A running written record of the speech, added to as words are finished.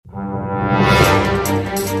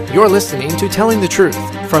You're listening to Telling the Truth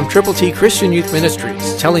from Triple T Christian Youth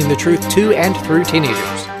Ministries, telling the truth to and through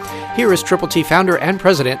teenagers. Here is Triple T founder and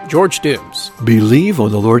president, George Dooms. Believe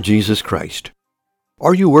on the Lord Jesus Christ.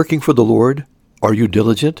 Are you working for the Lord? Are you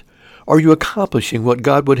diligent? Are you accomplishing what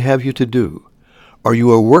God would have you to do? Are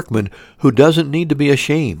you a workman who doesn't need to be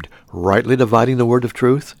ashamed, rightly dividing the word of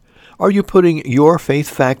truth? Are you putting your faith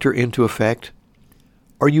factor into effect?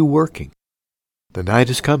 Are you working? The night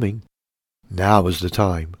is coming. Now is the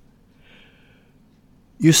time.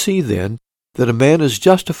 You see, then, that a man is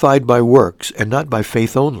justified by works and not by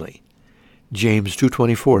faith only. James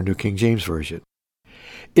 2:24, New King James Version.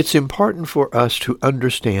 It's important for us to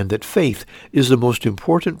understand that faith is the most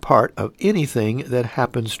important part of anything that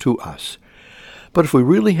happens to us. But if we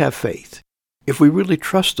really have faith, if we really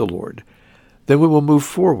trust the Lord, then we will move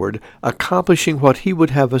forward, accomplishing what He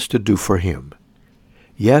would have us to do for Him.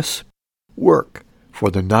 Yes, work,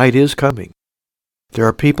 for the night is coming. There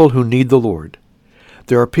are people who need the Lord.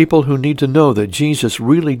 There are people who need to know that Jesus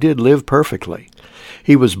really did live perfectly.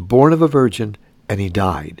 He was born of a virgin, and He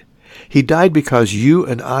died. He died because you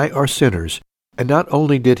and I are sinners. And not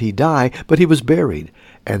only did He die, but He was buried.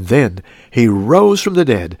 And then He rose from the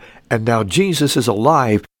dead. And now Jesus is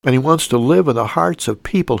alive, and He wants to live in the hearts of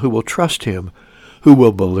people who will trust Him, who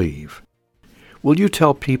will believe. Will you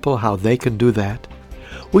tell people how they can do that?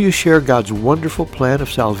 Will you share God's wonderful plan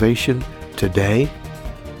of salvation today?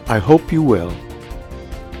 I hope you will.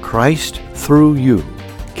 Christ, through you,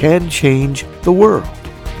 can change the world.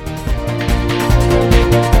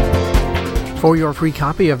 For your free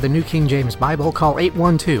copy of the New King James Bible, call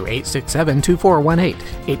 812-867-2418,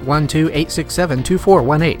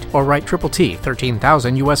 812-867-2418, or write Triple T,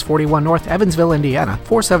 13,000 U.S. 41 North, Evansville, Indiana,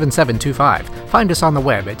 47725. Find us on the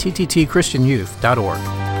web at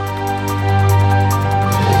tttchristianyouth.org.